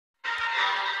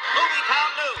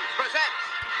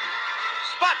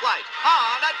spotlight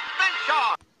on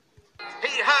adventure.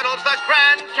 He hurdles the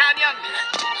Grand Canyon.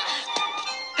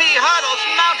 He hurdles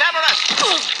Mount Everest.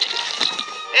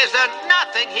 Is there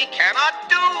nothing he cannot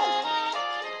do?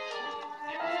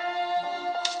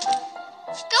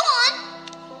 Go on.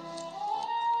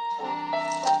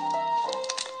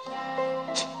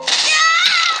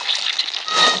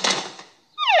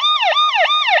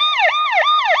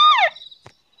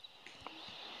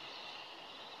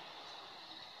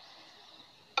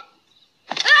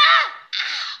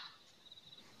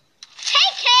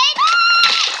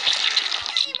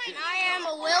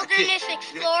 Wilderness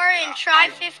Explorer in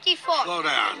Tri-54. Slow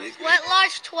down. Wet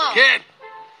Lodge 12. Kid!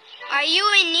 Are you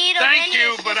in need of Thank any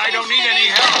you, but I don't need any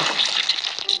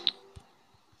assistance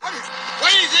help.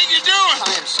 What do you think you're doing?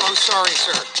 I am so sorry,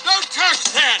 sir. Don't touch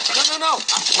that! No.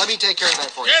 Let me take care of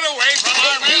that for you. Get away from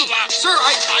our mailbox! Sir,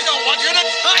 I don't want you to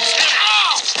touch it!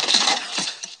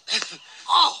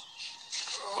 Ow!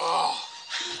 Oh.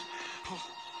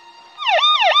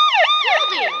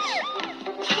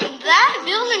 Buildings. That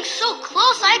building's so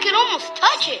close I could almost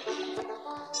touch it. This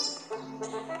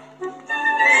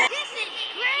is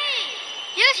great.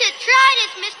 You should try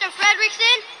this, Mr.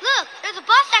 Fredrickson. Look, there's a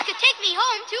bus that could take me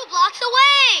home 2 blocks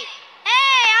away.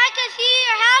 Hey, I can see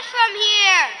your house from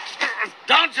here.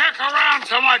 Don't jerk around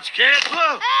so much, kid!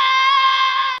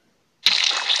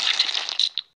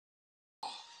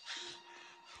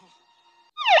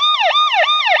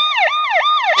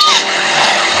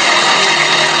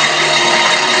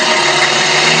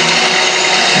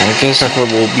 I guess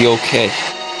everything will be okay.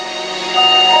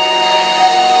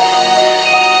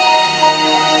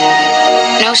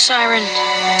 No siren.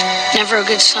 Never a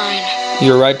good sign.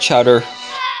 You're right, Chowder.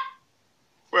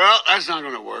 Well, that's not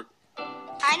gonna work.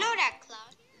 I know that,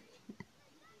 Cloud.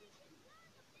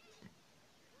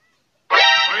 What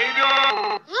are you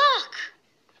doing? Look.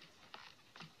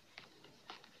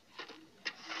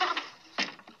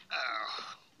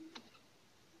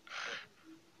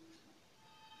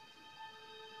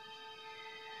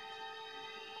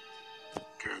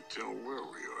 Can't tell where we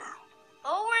are.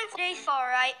 Oh, we're in space, all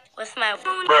right. With my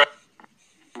phone.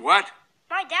 What?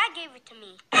 My dad gave it to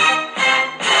me.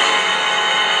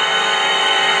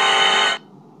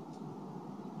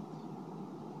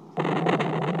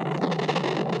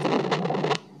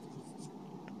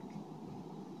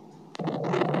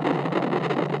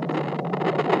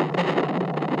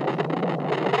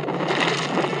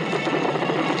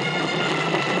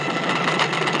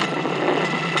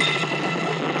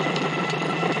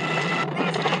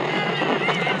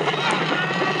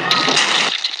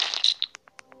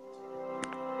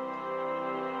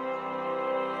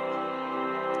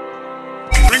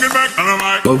 Bring it back on the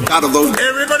mic. Go out of those.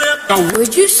 Everybody up. Go.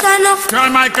 Would you sign up?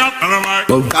 Turn mic up on the mic.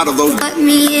 Go out of those. Let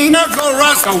me in. Go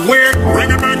Russ. Go weird.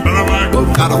 Bring it back on the mic. Go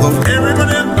out of those.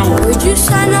 Everybody up. Go. Would you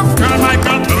sign up? Turn mic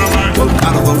up on the mic. Go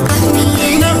out of those. Let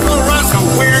me in. Go Russ. Go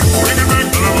weird.